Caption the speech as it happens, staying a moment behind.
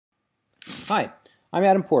Hi, I'm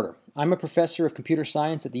Adam Porter. I'm a professor of computer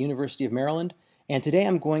science at the University of Maryland, and today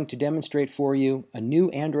I'm going to demonstrate for you a new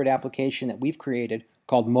Android application that we've created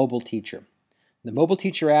called MobileTeacher. The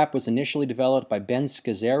MobileTeacher app was initially developed by Ben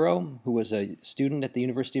Scazzaro, who was a student at the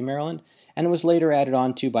University of Maryland, and was later added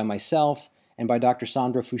on to by myself and by Dr.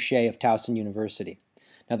 Sandra Fouché of Towson University.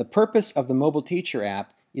 Now, the purpose of the MobileTeacher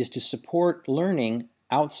app is to support learning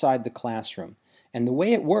outside the classroom. And the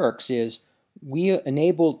way it works is we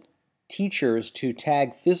enable teachers to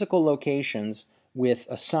tag physical locations with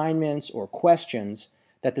assignments or questions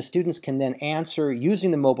that the students can then answer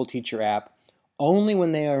using the MobileTeacher app only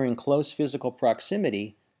when they are in close physical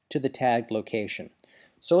proximity to the tagged location.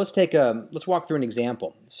 So let's walk through an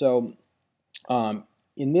example. So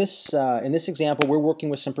in this example, we're working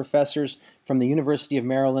with some professors from the University of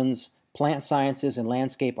Maryland's Plant Sciences and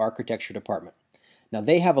Landscape Architecture Department. Now,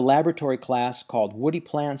 they have a laboratory class called Woody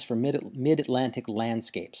Plants for Mid-Atlantic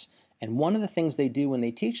Landscapes. And one of the things they do when they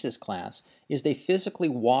teach this class is they physically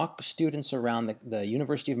walk students around the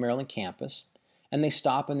University of Maryland campus, and they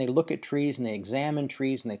stop and they look at trees and they examine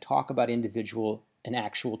trees and they talk about individual and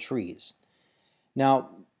actual trees. Now,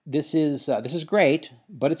 this is great,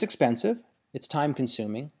 but it's expensive, it's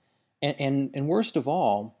time-consuming, and worst of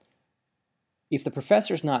all, if the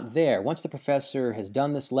professor's not there, once the professor has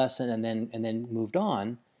done this lesson and then moved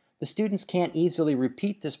on, the students can't easily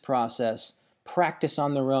repeat this process, practice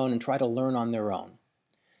on their own, and try to learn on their own.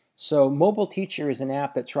 So MobileTeacher is an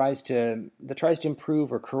app that tries to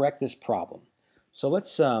improve or correct this problem. So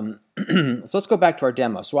let's go back to our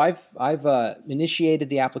demo. So I've initiated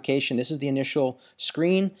the application. This is the initial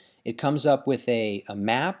screen. It comes up with a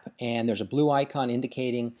map, and there's a blue icon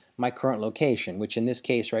indicating my current location, which in this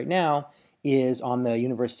case right now is on the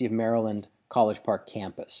University of Maryland College Park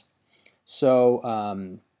campus.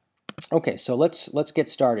 So okay, so let's get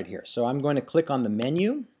started here. So I'm going to click on the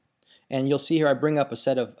menu, and you'll see here I bring up a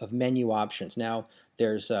set of menu options. Now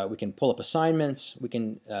there's we can pull up assignments, we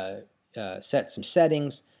can set some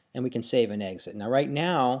settings, and we can save and exit. Now right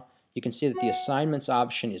now you can see that the assignments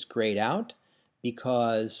option is grayed out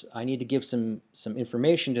because I need to give some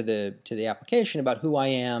information to the application about who I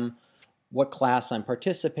am, what class I'm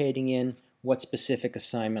participating in, what specific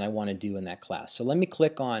assignment I want to do in that class. So let me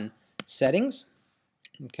click on settings.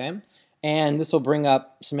 Okay, and this will bring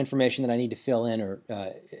up some information that I need to fill in or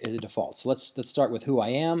as a default. So let's start with who I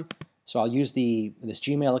am. So I'll use this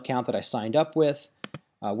Gmail account that I signed up with.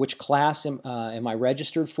 Which class am I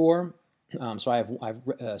registered for? So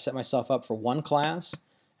I've set myself up for one class,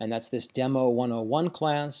 and that's this Demo 101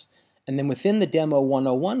 class. And then within the Demo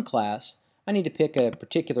 101 class, I need to pick a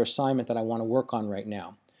particular assignment that I want to work on right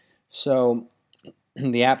now. So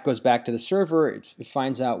the app goes back to the server, it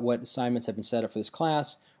finds out what assignments have been set up for this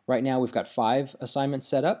class. Right now we've got 5 assignments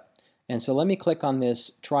set up, and so let me click on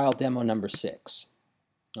this trial demo number 6.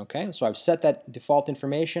 Okay, so I've set that default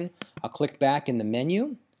information. I'll click back in the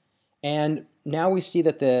menu, and now we see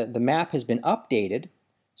that the map has been updated.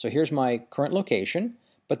 So here's my current location,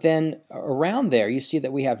 but then around there you see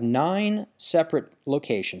that we have 9 separate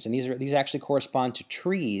locations, and these actually correspond to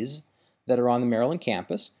trees that are on the Maryland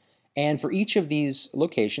campus. And for each of these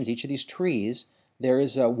locations, each of these trees, there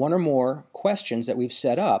is one or more questions that we've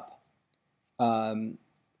set up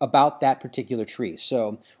about that particular tree.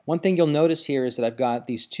 So one thing you'll notice here is that I've got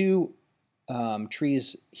these 2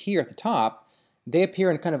 trees here at the top. They appear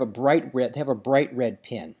in kind of a bright red. They have a bright red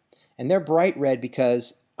pin. And they're bright red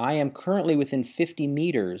because I am currently within 50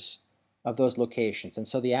 meters of those locations. And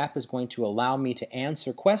so the app is going to allow me to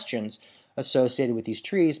answer questions associated with these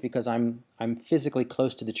trees because I'm physically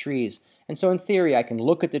close to the trees. And so in theory I can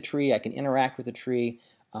look at the tree, I can interact with the tree,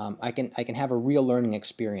 I can have a real learning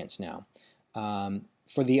experience now.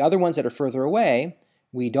 For the other ones that are further away,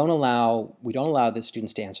 we don't allow the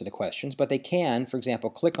students to answer the questions, but they can, for example,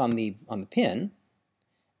 click on the pin,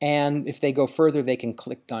 and if they go further they can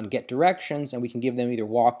click on Get Directions, and we can give them either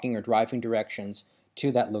walking or driving directions to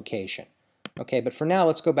that location. Okay, but for now,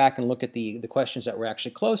 let's go back and look at the questions that we're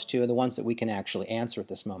actually close to, the ones that we can actually answer at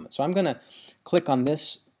this moment. So I'm going to click on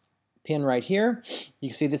this pin right here. You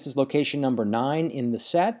can see this is location number 9 in the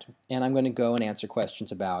set, and I'm going to go and answer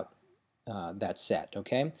questions about that set.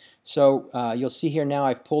 Okay, so you'll see here now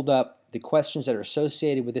I've pulled up the questions that are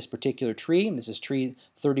associated with this particular tree. This is tree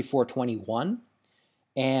 3421,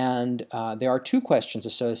 and there are 2 questions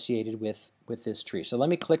associated with this tree. So let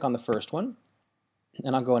me click on the first one,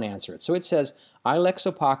 and I'll go and answer it. So it says, Ilex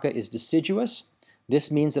opaca is deciduous. This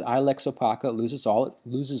means that Ilex opaca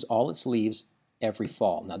loses all its leaves every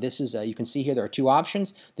fall. Now this is, you can see here there are 2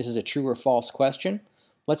 options. This is a true or false question.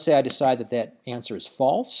 Let's say I decide that that answer is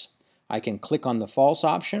false. I can click on the false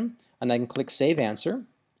option, and I can click Save Answer.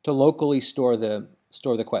 to locally store the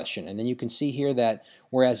question. And then you can see here that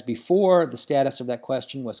whereas before the status of that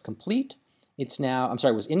question was complete, it's now,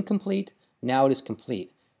 was incomplete, now it is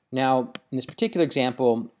complete. Now, in this particular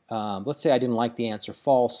example, let's say I didn't like the answer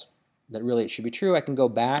false, that really it should be true. I can go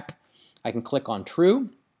back, I can click on true,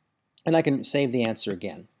 and I can save the answer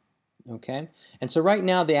again. Okay, and so right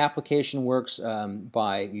now the application works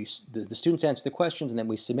by the students answer the questions, and then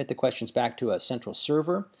we submit the questions back to a central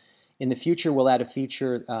server. In the future, we'll add a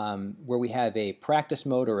feature where we have a practice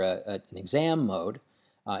mode or an exam mode,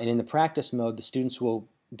 and in the practice mode, the students will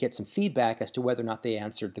get some feedback as to whether or not they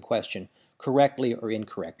answered the question correctly or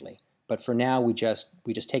incorrectly. But for now, we just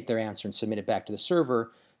take their answer and submit it back to the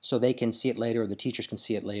server so they can see it later, or the teachers can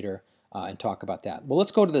see it later and talk about that. Well, let's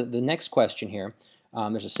go to the next question here.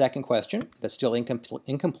 There's a second question that's still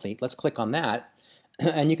incomplete. Let's click on that.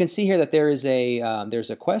 And you can see here that there's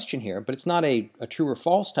a question here, but it's not a true or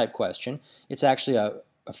false type question. It's actually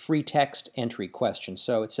a free text entry question.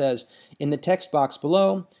 So it says, in the text box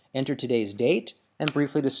below, enter today's date and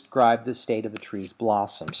briefly describe the state of the tree's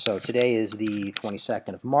blossoms. So today is the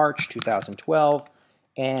 22nd of March, 2012,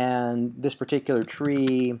 and this particular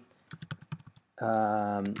tree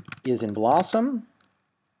is in blossom,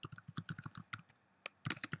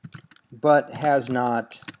 but has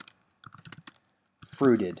not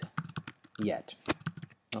fruited yet.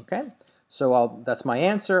 Okay, so that's my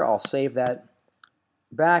answer. I'll save that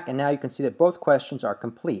back, and now you can see that both questions are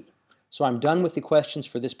complete. So I'm done with the questions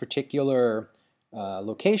for this particular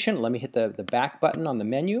location. Let me hit the back button on the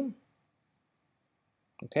menu.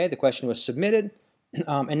 Okay, the question was submitted,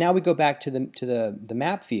 and now we go back to the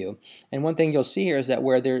map view. And one thing you'll see here is that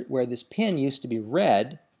where this pin used to be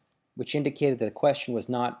red, which indicated that the question was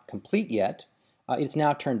not complete yet, it's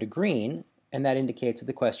now turned to green, and that indicates that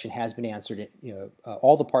the question has been answered.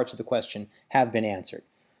 All the parts of the question have been answered.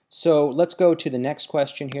 So let's go to the next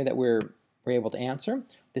question here that we're able to answer.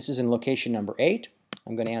 This is in location number 8.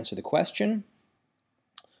 I'm going to answer the question.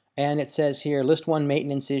 And it says here, list one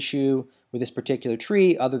maintenance issue with this particular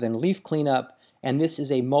tree other than leaf cleanup. And this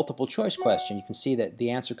is a multiple choice question. You can see that the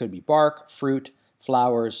answer could be bark, fruit,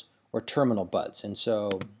 flowers, or terminal buds. And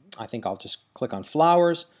so I think I'll just click on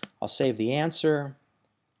flowers. I'll save the answer.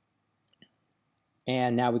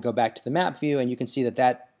 And now we go back to the map view, and you can see that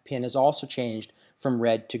that pin has also changed from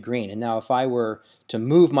red to green. And now if I were to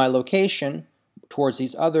move my location towards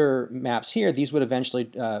these other maps here, these would eventually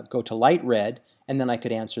go to light red, and then I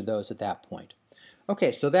could answer those at that point.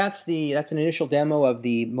 Okay, so that's an initial demo of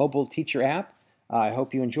the MobileTeacher app. I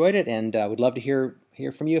hope you enjoyed it, and would love to hear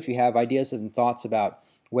from you if you have ideas and thoughts about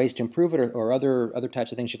ways to improve it or other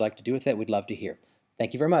types of things you'd like to do with it. We'd love to hear.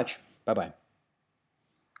 Thank you very much. Bye-bye.